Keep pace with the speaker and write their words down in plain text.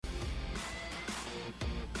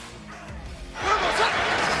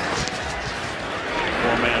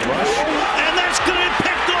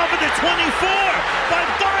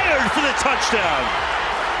touchdown.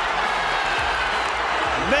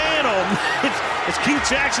 Man, oh man, as Keith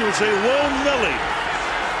Jackson would say, whoa, Millie.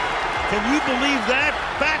 Can you believe that?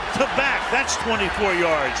 Back to back. That's 24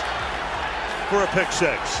 yards for a pick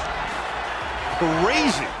six.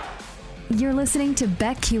 Crazy. You're listening to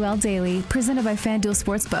BetQL Daily, presented by FanDuel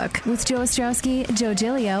Sportsbook, with Joe Ostrowski, Joe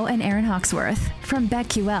Giglio, and Aaron Hawksworth from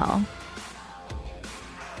BetQL.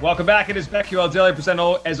 Welcome back. It is BetQL Daily,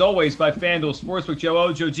 presented as always by FanDuel Sportsbook. Joe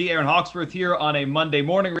O, Joe G, Aaron Hawksworth here on a Monday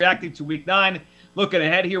morning, reacting to Week 9. Looking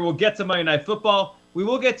ahead here, we'll get to Monday Night Football. We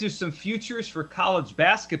will get to some futures for college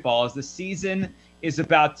basketball as the season is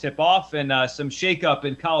about to tip off, and some shakeup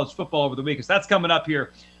in college football over the week. So that's coming up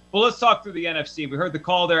here. But let's talk through the NFC. We heard the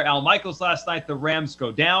call there. Al Michaels last night. The Rams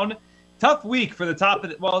go down. Tough week for the top of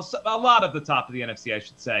the, well, a lot of the top of the NFC, I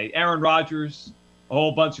should say. Aaron Rodgers, a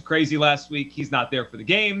whole bunch of crazy last week. He's not there for the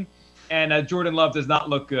game. And Jordan Love does not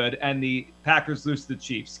look good. And the Packers lose to the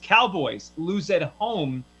Chiefs. Cowboys lose at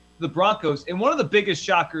home to the Broncos in one of the biggest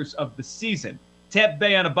shockers of the season. Tampa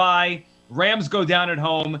Bay on a bye. Rams go down at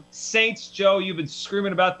home. Saints, Joe, you've been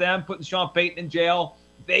screaming about them, putting Sean Payton in jail.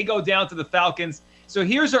 They go down to the Falcons. So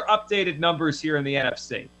here's our updated numbers here in the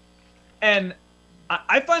NFC. And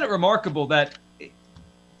I find it remarkable that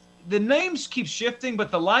the names keep shifting, but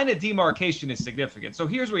the line of demarcation is significant. So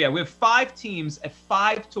here's where we have. We have 5 teams at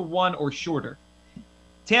 5-1 or shorter.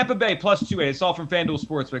 Tampa Bay plus 280. It's all from FanDuel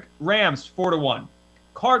Sportsbook. Rams 4-1.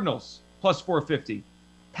 Cardinals plus 450.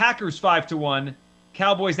 Packers 5-1.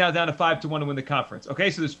 Cowboys now down to 5-1 to win the conference. Okay,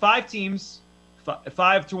 so there's 5 teams,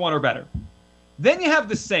 5-1 or better. Then you have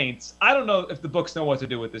the Saints. I don't know if the books know what to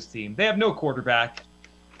do with this team. They have no quarterback.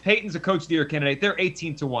 Peyton's a Coach of the Year candidate. They're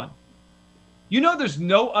 18-1. You know there's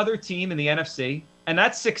no other team in the NFC, and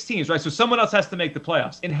that's 6 teams, right? So someone else has to make the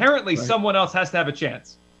playoffs. Inherently, right. Someone else has to have a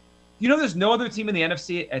chance. You know there's no other team in the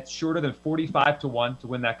NFC at shorter than 45-1 to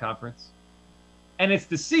win that conference? And it's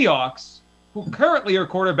the Seahawks, who currently are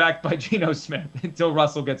quarterbacked by Geno Smith until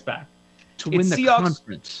Russell gets back. To win the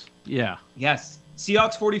conference. Yeah. Yes.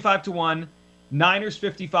 Seahawks 45-1. Niners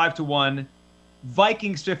 55-1,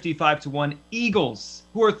 Vikings 55-1, Eagles,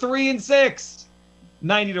 who are 3-6,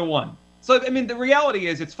 90-1. So I mean, the reality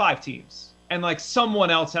is it's 5 teams, and like someone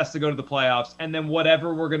else has to go to the playoffs, and then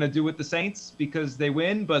whatever we're gonna do with the Saints because they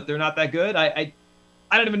win, but they're not that good. I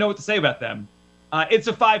don't even know what to say about them. It's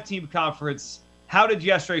a 5-team conference. How did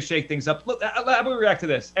yesterday shake things up? Look, how about we react to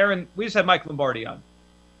this? Aaron, we just had Mike Lombardi on,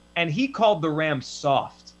 and he called the Rams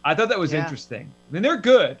soft. I thought that was interesting. I mean, they're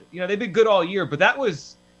good. You know, they've been good all year, but that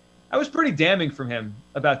was pretty damning from him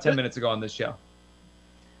about 10 minutes ago on this show.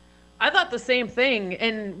 I thought the same thing.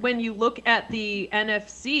 And when you look at the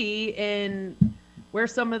NFC and where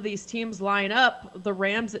some of these teams line up, the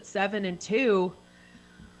Rams at 7-2,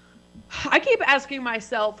 I keep asking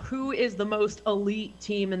myself, who is the most elite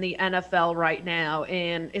team in the NFL right now?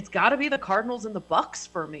 And it's got to be the Cardinals and the Bucks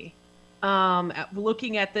for me.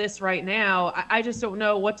 Looking at this right now, I just don't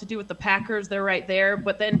know what to do with the Packers. They're right there.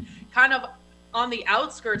 But then kind of on the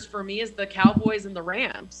outskirts for me is the Cowboys and the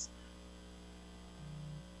Rams.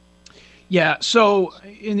 Yeah, so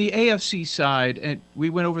in the AFC side, and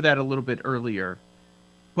we went over that a little bit earlier,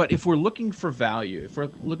 but if we're looking for value, if we're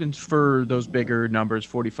looking for those bigger numbers,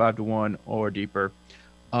 45-1 or deeper,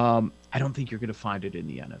 I don't think you're going to find it in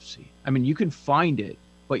the NFC. I mean, you can find it,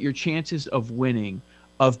 but your chances of winning,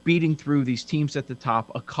 of beating through these teams at the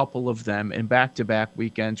top, a couple of them in back-to-back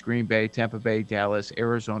weekends, Green Bay, Tampa Bay, Dallas,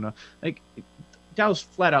 Arizona. Like, Dallas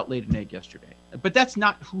flat out laid an egg yesterday. But that's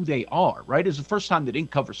not who they are, right? It's the first time they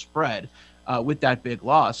didn't cover spread with that big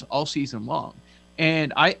loss all season long.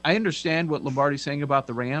 And I understand what Lombardi's saying about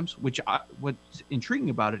the Rams, what's intriguing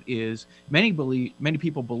about it is many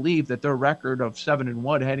people believe that their record of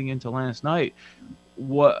 7-1 heading into last night,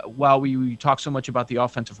 while we talk so much about the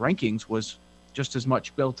offensive rankings, was just as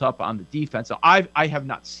much built up on the defense. So I have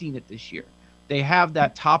not seen it this year. They have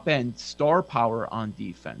that top end star power on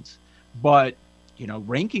defense, but you know,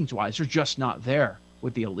 rankings wise, they're just not there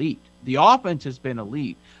with the elite. The offense has been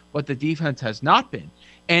elite, but the defense has not been.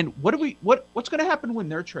 And what's going to happen when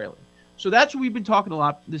they're trailing? So that's what we've been talking a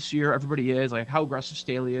lot this year. Everybody is like how aggressive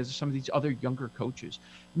Staley is, some of these other younger coaches.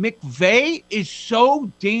 McVay is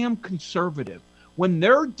so damn conservative. When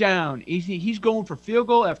they're down, he's going for field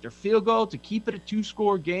goal after field goal to keep it a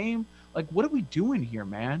 2-score game. Like, what are we doing here,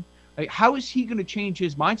 man? Like, how is he going to change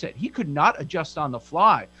his mindset? He could not adjust on the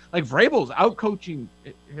fly. Like, Vrabel's out coaching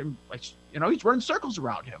him. Like, you know, he's running circles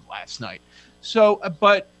around him last night. So,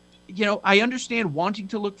 but, you know, I understand wanting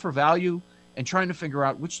to look for value and trying to figure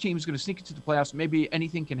out which team is going to sneak into the playoffs. Maybe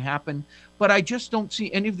anything can happen, but I just don't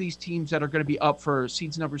see any of these teams that are going to be up for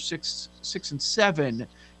seeds number 6 and 7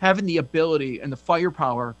 having the ability and the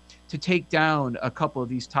firepower to take down a couple of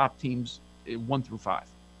these top teams 1 through 5.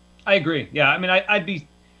 I agree. Yeah, I mean, I'd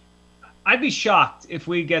be shocked if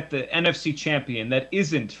we get the NFC champion that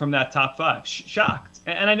isn't from that top 5. Shocked.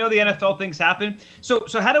 And I know the NFL things happen. So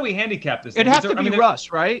how do we handicap this? It'd have to be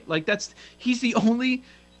Russ, right? Like he's the only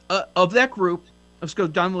of that group. Let's go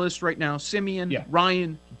down the list right now. Simeon,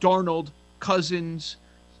 Ryan, Darnold, Cousins,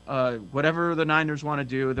 whatever the Niners want to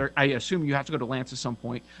do. I assume you have to go to Lance at some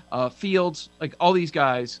point. Fields, like all these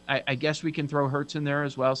guys. I guess we can throw Hurts in there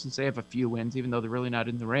as well since they have a few wins, even though they're really not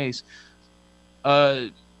in the race.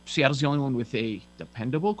 Seattle's the only one with a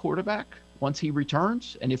dependable quarterback once he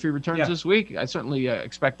returns. And if he returns this week, I certainly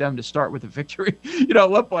expect them to start with a victory. At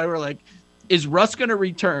one point we're like, is Russ going to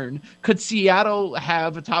return? Could Seattle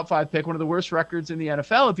have a top 5 pick, one of the worst records in the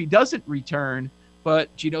NFL if he doesn't return?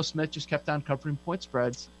 But Geno Smith just kept on covering point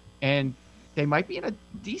spreads, and they might be in a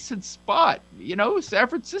decent spot. San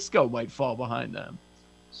Francisco might fall behind them.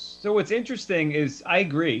 So what's interesting is I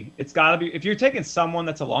agree. It's got to be, if you're taking someone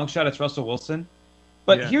that's a long shot, it's Russell Wilson.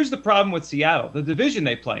 But here's the problem with Seattle, the division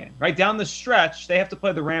they play in. Right down the stretch, they have to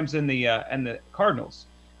play the Rams and the Cardinals.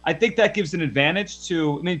 I think that gives an advantage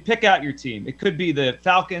pick out your team. It could be the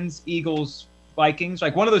Falcons, Eagles, Vikings.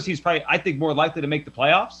 Like one of those teams probably, I think, more likely to make the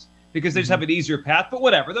playoffs because they just have an easier path. But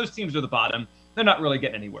whatever, those teams are the bottom. They're not really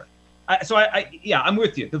getting anywhere. I'm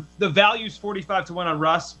with you. The value's 45-1 on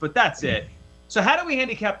Russ, but that's it. So how do we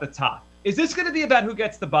handicap the top? Is this going to be about who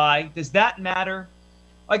gets the bye? Does that matter?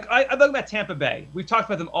 Like, I'm talking about Tampa Bay. We've talked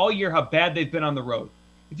about them all year, how bad they've been on the road.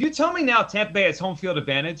 If you tell me now Tampa Bay has home field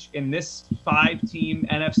advantage in this 5-team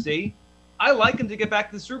NFC, I like them to get back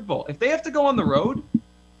to the Super Bowl. If they have to go on the road,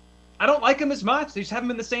 I don't like them as much. They just have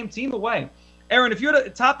them in the same team away. Aaron, if you're at the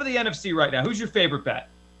top of the NFC right now, who's your favorite bet?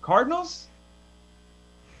 Cardinals?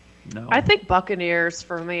 No. I think Buccaneers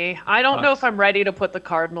for me. I don't know if I'm ready to put the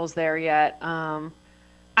Cardinals there yet.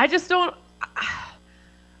 I just don't.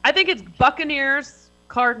 I think it's Buccaneers,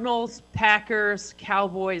 Cardinals, Packers,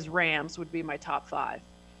 Cowboys, Rams would be my top 5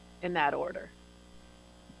 in that order.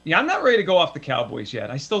 Yeah, I'm not ready to go off the Cowboys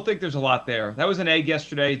yet. I still think there's a lot there. That was an egg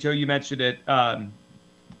yesterday. Joe, you mentioned it.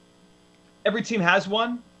 Every team has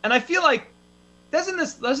one. And I feel like, doesn't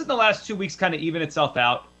the last 2 weeks kind of even itself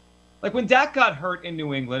out? Like when Dak got hurt in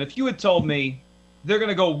New England, if you had told me they're going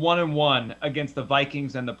to go 1-1 against the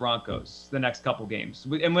Vikings and the Broncos the next couple games,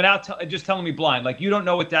 and without just telling me blind, like you don't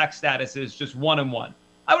know what Dak's status is, just 1-1,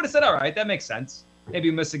 I would have said, all right, that makes sense. Maybe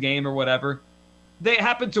miss a game or whatever. They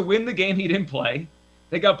happened to win the game he didn't play.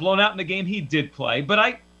 They got blown out in the game he did play. But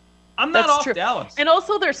I'm not off Dallas. And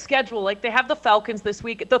also their schedule, like they have the Falcons this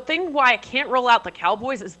week. The thing why I can't roll out the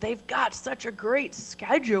Cowboys is they've got such a great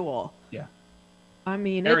schedule. Yeah. I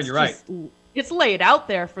mean, Aaron, you're right. It's laid out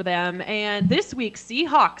there for them. And this week,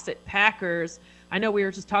 Seahawks at Packers. I know we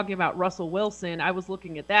were just talking about Russell Wilson. I was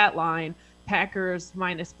looking at that line. Packers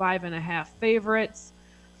 -5.5 favorites.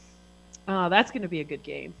 That's going to be a good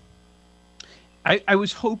game. I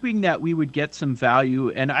was hoping that we would get some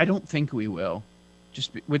value, and I don't think we will.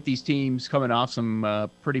 Just with these teams coming off some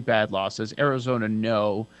pretty bad losses. Arizona,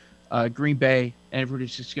 no. Green Bay, and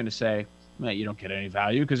everybody's just going to say, well, you don't get any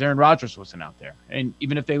value because Aaron Rodgers wasn't out there. And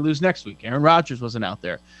even if they lose next week, Aaron Rodgers wasn't out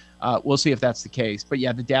there. We'll see if that's the case. But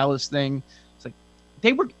yeah, the Dallas thing, it's like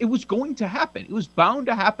it was going to happen. It was bound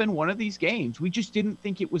to happen one of these games. We just didn't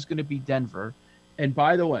think it was going to be Denver. And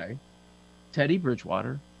by the way, Teddy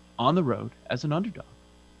Bridgewater on the road as an underdog.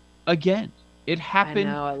 Again, it happened.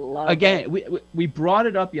 I know, I love again. It. We brought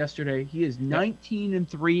it up yesterday. He is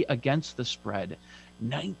 19-3 against the spread.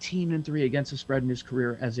 19-3 against the spread in his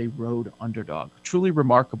career as a road underdog. Truly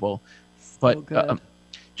remarkable. But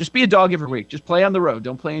just be a dog every week. Just play on the road.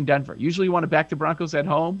 Don't play in Denver. Usually you want to back the Broncos at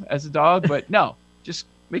home as a dog, but no. Just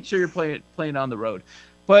make sure you're playing on the road.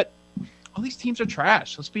 But all these teams are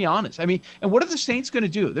trash. Let's be honest. I mean, and what are the Saints going to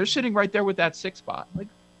do? They're sitting right there with that 6th spot. Like,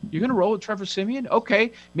 you're going to roll with Trevor Siemian?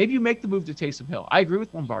 Okay, maybe you make the move to Taysom Hill. I agree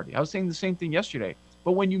with Lombardi. I was saying the same thing yesterday.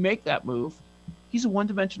 But when you make that move, he's a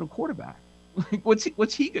one-dimensional quarterback. Like,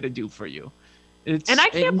 what's he going to do for you? And I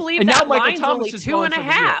can't believe that line's only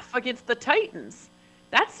 2.5 against the Titans.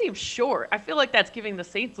 That seems short. I feel like that's giving the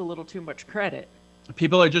Saints a little too much credit.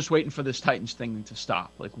 People are just waiting for this Titans thing to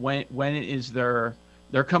stop. Like when is they're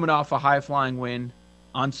coming off a high-flying win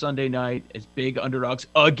on Sunday night as big underdogs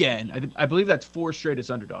again. I believe that's 4 straight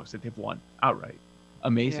as underdogs that they've won outright.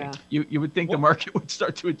 Amazing. Yeah. You would think the market would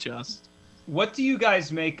start to adjust. What do you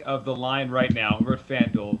guys make of the line right now over at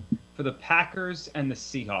FanDuel for the Packers and the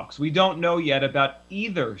Seahawks? We don't know yet about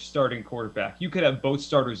either starting quarterback. You could have both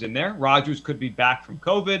starters in there. Rodgers could be back from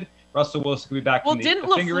COVID. Russell Wilson could be back from the finger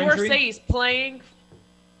injury. Well, didn't LaFleur say he's playing?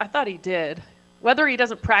 I thought he did. Whether he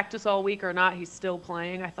doesn't practice all week or not, he's still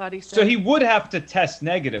playing. I thought he said. So he would have to test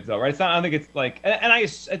negative, though, right? It's not. I don't think it's like. And I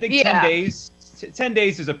think 10 days. 10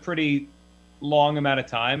 days is a pretty long amount of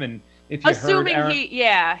time, and if you assuming heard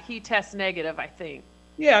Aaron, he tests negative, I think.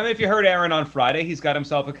 Yeah, I mean, if you heard Aaron on Friday, he's got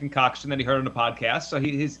himself a concoction that he heard on a podcast, so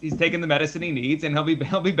he's taking the medicine he needs, and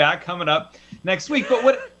he'll be back coming up next week. But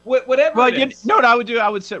whatever. Well, it is, you know what I would do? I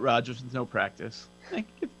would sit Rodgers with no practice.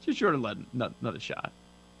 Just sure to let another shot.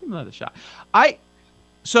 Another shot.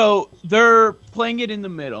 So they're playing it in the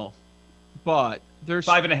middle, but there's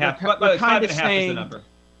 5.5. They're kind 5.5 of saying, is the number.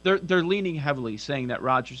 They're leaning heavily, saying that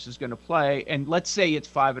Rodgers is going to play, and let's say it's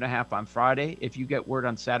 5.5 on Friday. If you get word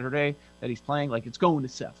on Saturday that he's playing, like it's going to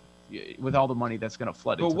 7 with all the money that's going to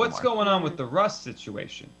flood into But the what's market. going on with the Russ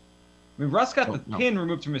situation? I mean, Russ got the pin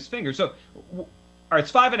removed from his finger. So, all right,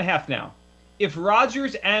 it's 5.5 now. If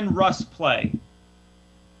Rodgers and Russ play,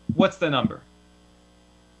 what's the number?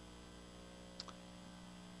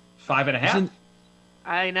 5.5?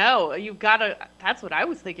 I know. You've got to. That's what I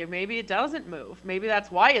was thinking. Maybe it doesn't move. Maybe that's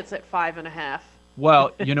why it's at 5.5.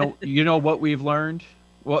 Well, you know what we've learned?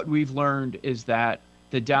 What we've learned is that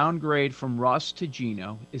the downgrade from Russ to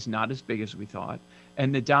Geno is not as big as we thought,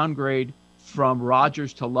 and the downgrade from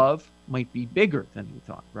Rodgers to Love might be bigger than we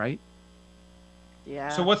thought, right? Yeah.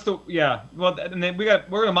 So what's the Well, and then we're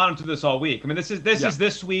gonna monitor this all week. I mean, this is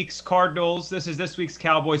this week's Cardinals. This is this week's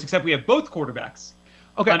Cowboys. Except we have both quarterbacks.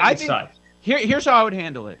 Okay, on each side. Here's how I would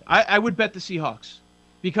handle it. I would bet the Seahawks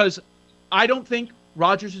because I don't think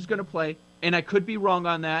Rodgers is going to play, and I could be wrong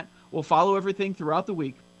on that. We'll follow everything throughout the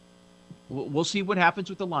week. We'll see what happens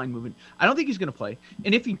with the line movement. I don't think he's going to play.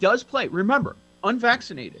 And if he does play, remember,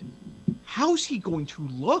 unvaccinated, how's he going to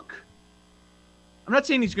look? I'm not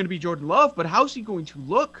saying he's going to be Jordan Love, but how's he going to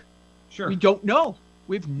look? Sure. We don't know.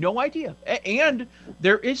 We have no idea. And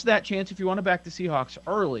there is that chance, if you want to back the Seahawks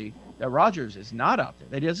early, that Rodgers is not out there,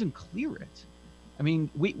 that he doesn't clear it. I mean,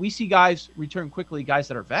 we see guys return quickly, guys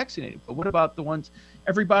that are vaccinated, but what about the ones,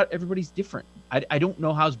 everybody's different. I don't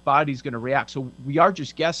know how his body's going to react. So we are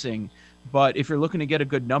just guessing, but if you're looking to get a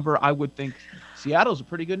good number, I would think Seattle's a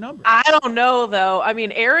pretty good number. I don't know, though. I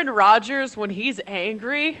mean, Aaron Rodgers, when he's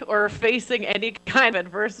angry or facing any kind of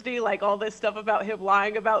adversity, like all this stuff about him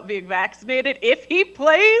lying about being vaccinated, if he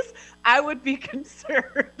plays, I would be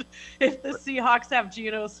concerned. If the Seahawks have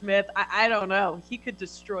Geno Smith, I don't know. He could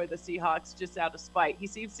destroy the Seahawks just out of spite. He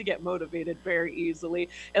seems to get motivated very easily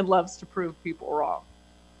and loves to prove people wrong.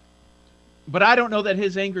 But I don't know that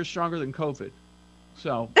his anger is stronger than COVID.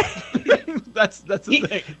 So that's the thing.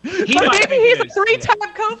 Maybe he's a 3-time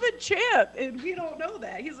COVID champ, and we don't know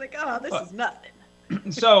that. He's like, oh, this is nothing.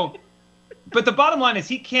 So, but the bottom line is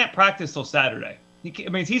he can't practice till Saturday.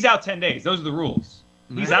 He's out 10 days. Those are the rules.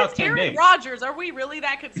 He's out 10 days. Aaron Rodgers, are we really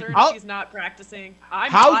that concerned if he's not practicing?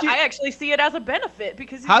 I actually see it as a benefit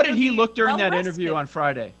because. How did he look during that interview on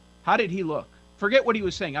Friday? How did he look? Forget what he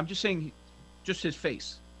was saying. I'm just saying, just his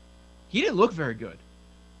face. He didn't look very good.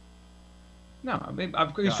 No, I mean,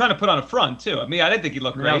 he's trying to put on a front, too. I mean, I didn't think he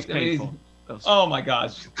looked great. That was painful. Oh, my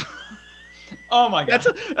gosh. Oh, my God.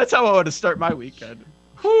 That's how I want to start my weekend.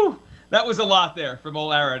 Whew. That was a lot there from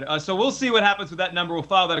old Aaron. So we'll see what happens with that number. We'll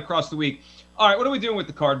follow that across the week. All right, what are we doing with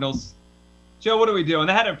the Cardinals? Joe, what are we doing?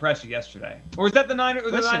 They had to impress you yesterday. Or is that the Niners?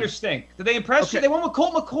 Or the Niners stink? Did they impress you? They won with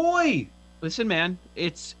Colt McCoy. Listen, man,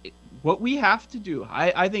 what we have to do.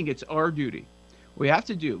 I think it's our duty. What we have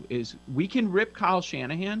to do is we can rip Kyle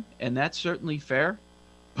Shanahan, and that's certainly fair.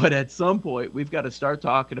 But at some point, we've got to start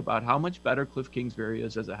talking about how much better Cliff Kingsbury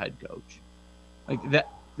is as a head coach. Like that.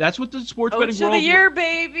 That's what the sports betting world. Coach of the year,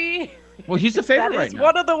 baby. Well, he's the favorite right now. That is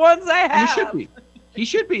one of the ones I have. And he should be. He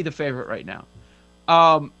should be the favorite right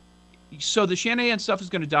now. So the Shanahan stuff is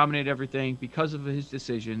going to dominate everything because of his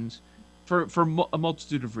decisions for a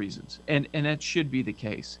multitude of reasons. And that should be the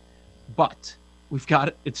case. But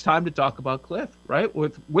it's time to talk about Cliff, right?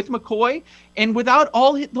 With McCoy and without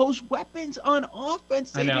all those weapons on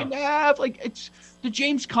offense they didn't have. Like, it's the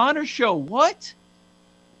James Conner show. What?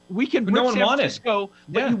 We can rip San Francisco,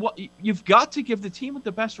 but you've got to give the team with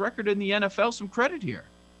the best record in the NFL some credit here.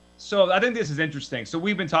 So I think this is interesting. So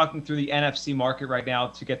we've been talking through the NFC market right now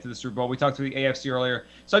to get to the Super Bowl. We talked through the AFC earlier.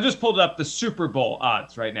 So I just pulled up the Super Bowl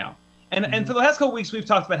odds right now. And for the last couple of weeks, we've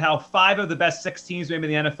talked about how 5 of the best 6 teams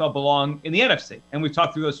maybe in the NFL belong in the NFC. And we've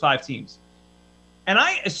talked through those 5 teams. And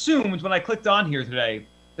I assumed when I clicked on here today,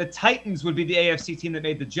 the Titans would be the AFC team that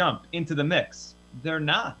made the jump into the mix. They're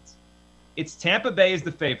not. It's Tampa Bay is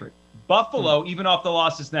the favorite. Buffalo, even off the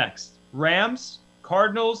losses next. Rams,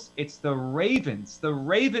 Cardinals, it's the Ravens. The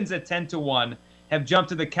Ravens at 10-1 have jumped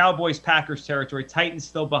to the Cowboys-Packers territory. Titans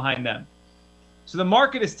still behind them. So the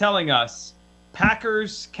market is telling us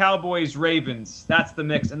Packers, Cowboys, Ravens. That's the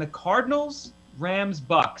mix. And the Cardinals, Rams,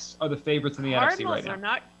 Bucks are the favorites in the NFC right now. Are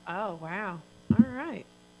not. Oh wow! All right.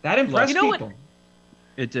 That impressed people.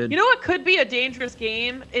 It did. You know what could be a dangerous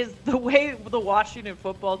game is the way the Washington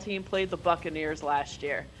football team played the Buccaneers last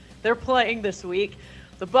year. They're playing this week.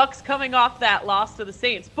 The Bucks coming off that loss to the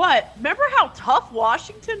Saints. But remember how tough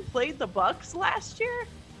Washington played the Bucks last year?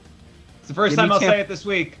 It's the first time I'll say it this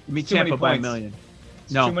week. Give me Tampa by a million.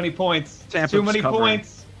 No. Too many points. Tampa's Too many covering.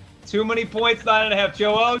 points. Too many points. 9.5.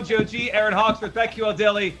 Joe O, Joe G, Aaron Hawksworth, BetQL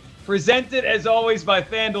Daily. Presented, as always, by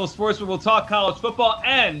FanDuel Sportsbook. We'll talk college football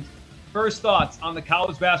and first thoughts on the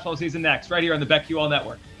college basketball season next, right here on the BetQL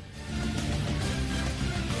Network.